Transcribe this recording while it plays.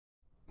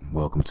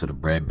Welcome to the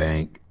bread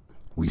bank.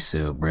 We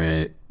sell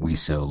bread, we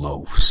sell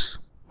loaves.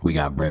 We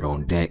got bread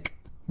on deck,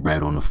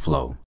 bread on the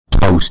flow.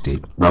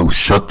 Toasted. Bro,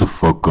 shut the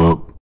fuck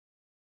up.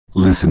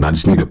 Listen, I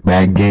just need a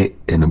baguette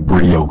and a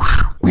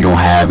brioche. We don't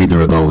have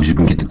either of those. You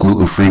can get the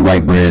gluten-free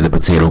white bread, the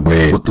potato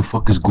bread. What the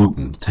fuck is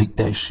gluten? Take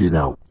that shit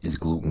out. It's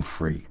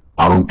gluten-free.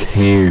 I don't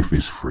care if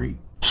it's free.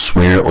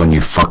 Swear on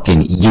your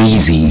fucking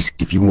Yeezys.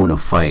 If you want to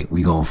fight,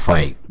 we gonna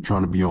fight. You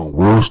trying to be on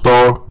World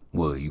Star?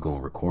 What, you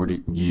gonna record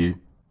it? Yeah.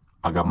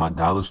 I got my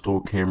dollar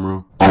store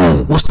camera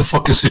on. What's the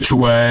fucking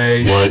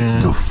situation?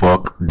 What the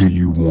fuck do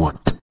you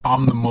want?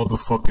 I'm the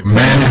motherfucking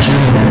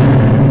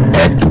manager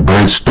at the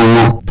bread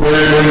store.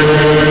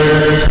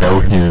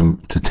 Tell him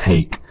to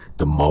take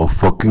the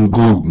motherfucking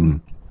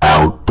gluten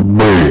out the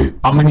bread.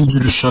 I'm gonna need you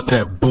to shut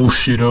that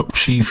bullshit up,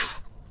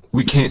 Chief.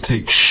 We can't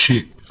take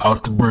shit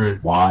out the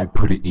bread. Why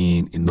put it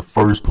in the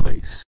first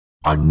place?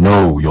 I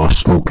know y'all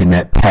smoking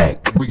that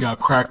pack. We got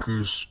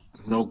crackers.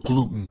 No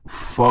gluten.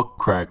 Fuck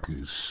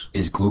crackers.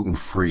 It's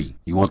gluten-free.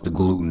 You want the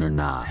gluten or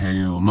not?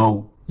 Hell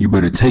no. You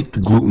better take the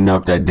gluten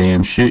out that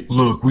damn shit.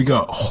 Look, we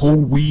got whole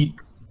wheat,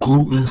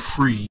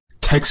 gluten-free.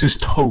 Texas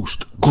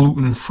toast,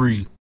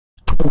 gluten-free.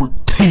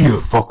 Tortilla.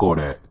 Fuck all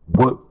that.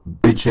 What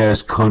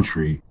bitch-ass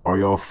country are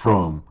y'all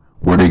from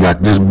where they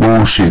got this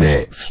bullshit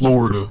at?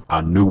 Florida.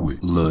 I knew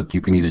it. Look,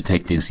 you can either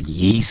take this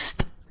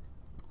yeast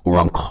or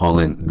I'm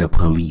calling the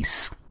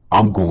police.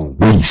 I'm going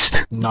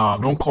waste. Nah,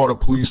 don't call the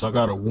police. I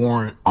got a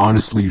warrant.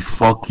 Honestly,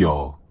 fuck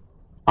y'all.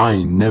 I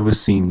ain't never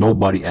seen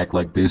nobody act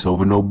like this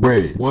over no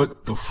bread.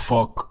 What the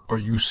fuck are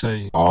you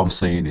saying? All I'm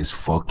saying is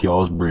fuck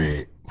y'all's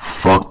bread.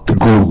 Fuck the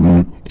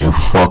gluten and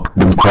fuck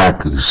them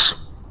crackers.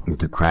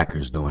 The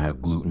crackers don't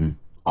have gluten.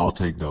 I'll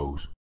take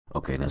those.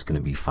 Okay, that's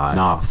gonna be $5.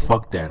 Nah,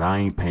 fuck that. I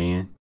ain't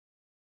paying.